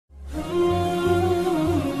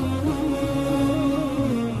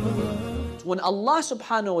when Allah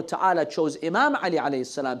subhanahu wa ta'ala chose Imam Ali alayhi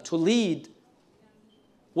salam to lead,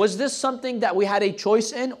 was this something that we had a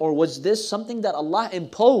choice in, or was this something that Allah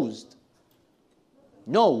imposed?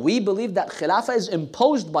 No, we believe that Khilafah is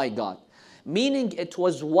imposed by God, meaning it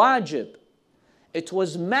was wajib, it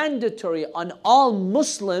was mandatory on all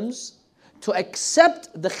Muslims to accept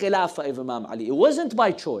the Khilafah of Imam Ali. It wasn't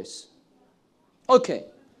by choice. Okay,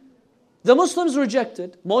 the Muslims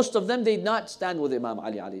rejected. Most of them did not stand with Imam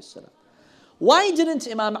Ali alayhi salam. Why didn't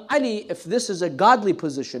Imam Ali, if this is a godly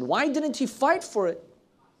position, why didn't he fight for it?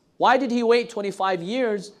 Why did he wait 25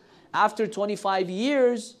 years? After 25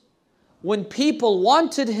 years, when people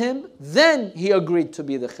wanted him, then he agreed to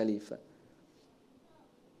be the Khalifa.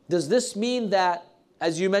 Does this mean that,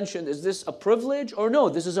 as you mentioned, is this a privilege or no?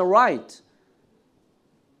 This is a right.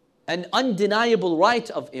 An undeniable right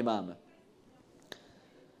of Imamah.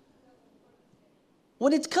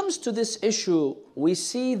 When it comes to this issue, we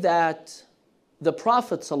see that the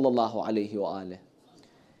Prophet ﷺ,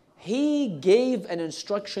 he gave an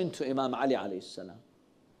instruction to Imam Ali alayhi salam.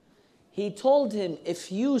 He told him,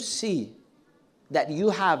 if you see that you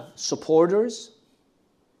have supporters,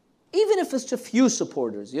 even if it's a few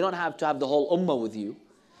supporters, you don't have to have the whole ummah with you.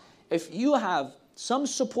 If you have some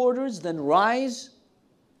supporters, then rise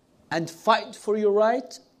and fight for your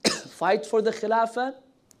right, fight for the Khilafah,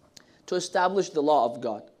 to establish the law of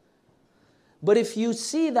God. But if you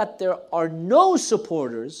see that there are no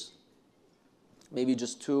supporters, maybe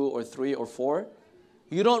just 2 or 3 or 4,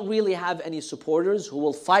 you don't really have any supporters who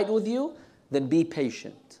will fight with you, then be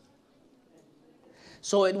patient.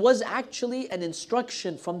 So it was actually an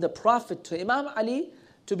instruction from the Prophet to Imam Ali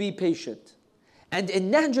to be patient. And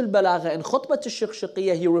in Nahj al-Balagha, in Khutbah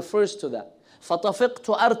al-Shiqshiqiyya, he refers to that.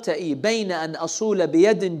 فَطَفِقْتُ أَرْتَئِي بَيْنَ أَنْ أَصُولَ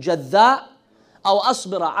بِيَدٍ جَذَّاءٍ أَوْ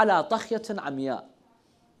أَصْبِرَ عَلَى طَخْيَةٍ عَمْيَاءٍ.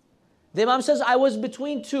 The Imam says, I was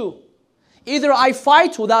between two. Either I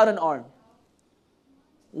fight without an arm,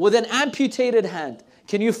 with an amputated hand.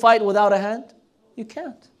 Can you fight without a hand? You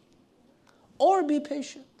can't. Or be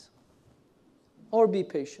patient. Or be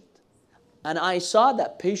patient. And I saw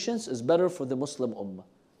that patience is better for the Muslim Ummah.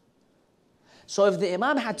 So if the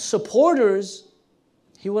Imam had supporters,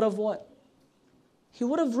 he would have what? He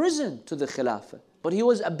would have risen to the Khilafah. But he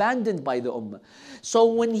was abandoned by the Ummah. So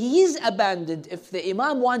when he's abandoned, if the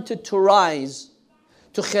Imam wanted to rise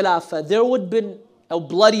to Khilafah, there would have been a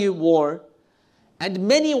bloody war, and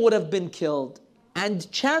many would have been killed,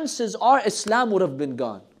 and chances are Islam would have been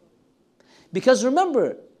gone. Because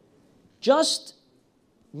remember, just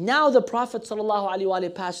now the Prophet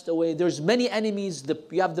ﷺ passed away. There's many enemies.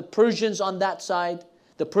 You have the Persians on that side,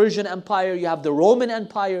 the Persian Empire, you have the Roman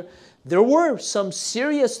Empire. There were some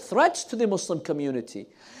serious threats to the Muslim community.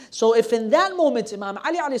 So if in that moment Imam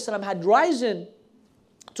Ali ﷺ had risen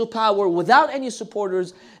to power without any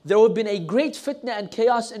supporters, there would have been a great fitna and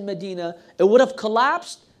chaos in Medina. It would have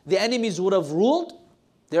collapsed. The enemies would have ruled.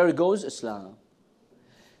 There goes Islam.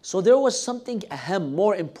 So there was something ahem,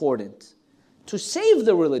 more important, to save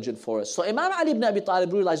the religion for us. So Imam Ali ibn Abi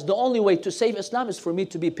Talib realized the only way to save Islam is for me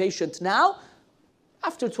to be patient now.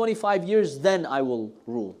 After 25 years, then I will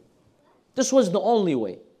rule. This was the only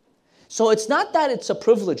way. So it's not that it's a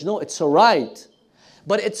privilege. No, it's a right.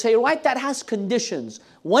 But it's a right that has conditions.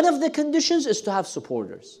 One of the conditions is to have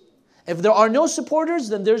supporters. If there are no supporters,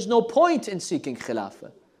 then there's no point in seeking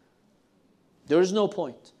Khilafah. There is no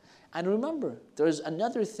point. And remember, there is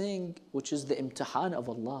another thing which is the imtihan of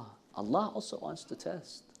Allah. Allah also wants to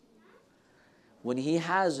test. When He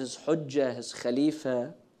has His Hujjah, His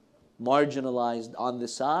Khalifa marginalized on the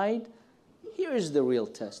side, here is the real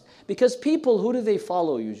test. Because people, who do they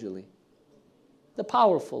follow usually? The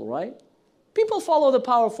powerful, right? People follow the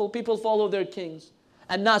powerful, people follow their kings.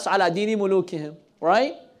 الناس على دين ملوكهم,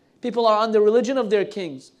 right? People are on the religion of their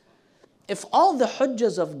kings. If all the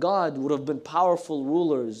hujjas of God would have been powerful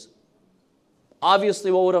rulers,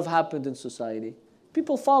 obviously what would have happened in society?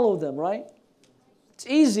 People follow them, right? It's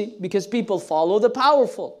easy because people follow the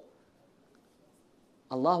powerful.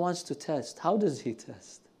 Allah wants to test. How does He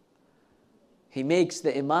test? He makes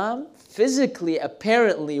the Imam physically,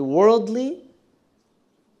 apparently, worldly,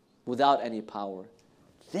 without any power.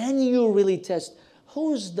 Then you really test,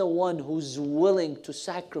 who's the one who's willing to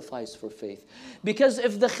sacrifice for faith? Because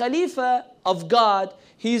if the Khalifa of God,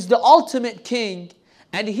 he's the ultimate king,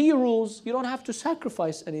 and he rules, you don't have to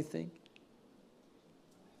sacrifice anything.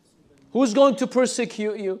 Who's going to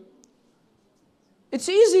persecute you? It's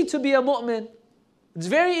easy to be a mu'min. It's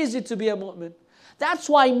very easy to be a mu'min. That's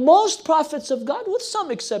why most prophets of God, with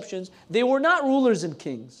some exceptions, they were not rulers and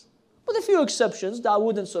kings. With a few exceptions,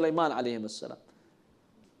 Dawood and Sulaiman alayhim as-salam.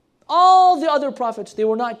 All the other prophets, they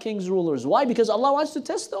were not kings, rulers. Why? Because Allah wants to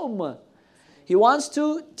test the ummah. He wants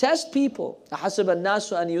to test people. أَحَسِبَ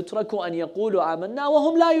النَّاسُ أَن يُتْرَكُوا أَن يَقُولُوا آمَنَّا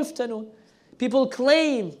وَهُمْ لَا يُفْتَنُونَ. People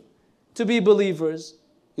claim to be believers.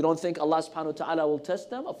 You don't think Allah subhanahu wa ta'ala will test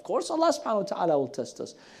them? Of course Allah subhanahu wa ta'ala will test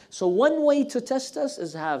us. So one way to test us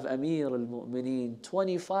is have Amir al-Mu'mineen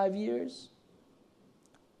 25 years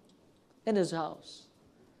in his house.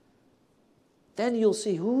 Then you'll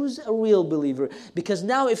see who's a real believer. Because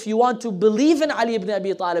now if you want to believe in Ali ibn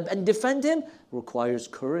Abi Talib and defend him, requires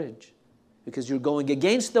courage. Because you're going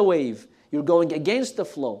against the wave. You're going against the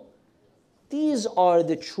flow. These are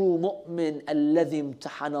the true mu'min الَّذِي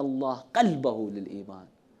امْتَحَنَ اللَّهُ قَلْبَهُ لِلْإِيمَانِ.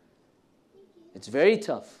 It's very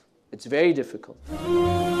tough. It's very difficult.